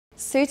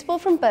Suitable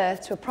from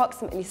birth to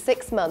approximately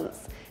 6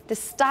 months, this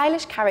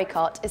stylish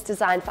Carrycot is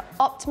designed for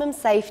optimum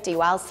safety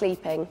while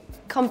sleeping.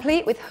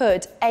 Complete with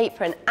hood,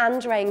 apron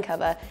and rain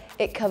cover,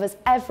 it covers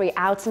every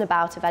out and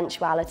about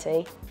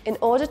eventuality. In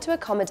order to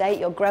accommodate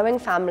your growing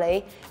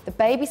family, the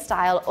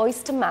Babystyle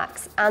Oyster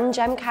Max and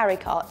Gem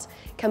Carrycot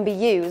can be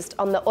used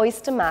on the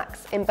Oyster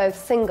Max in both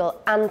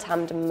single and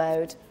tandem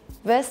mode.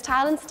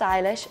 Versatile and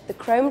stylish, the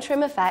chrome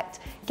trim effect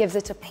gives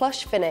it a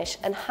plush finish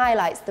and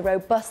highlights the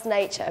robust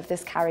nature of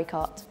this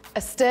Carrycot. A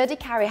sturdy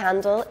carry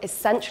handle is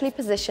centrally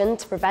positioned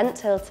to prevent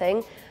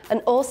tilting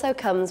and also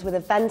comes with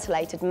a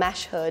ventilated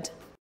mesh hood.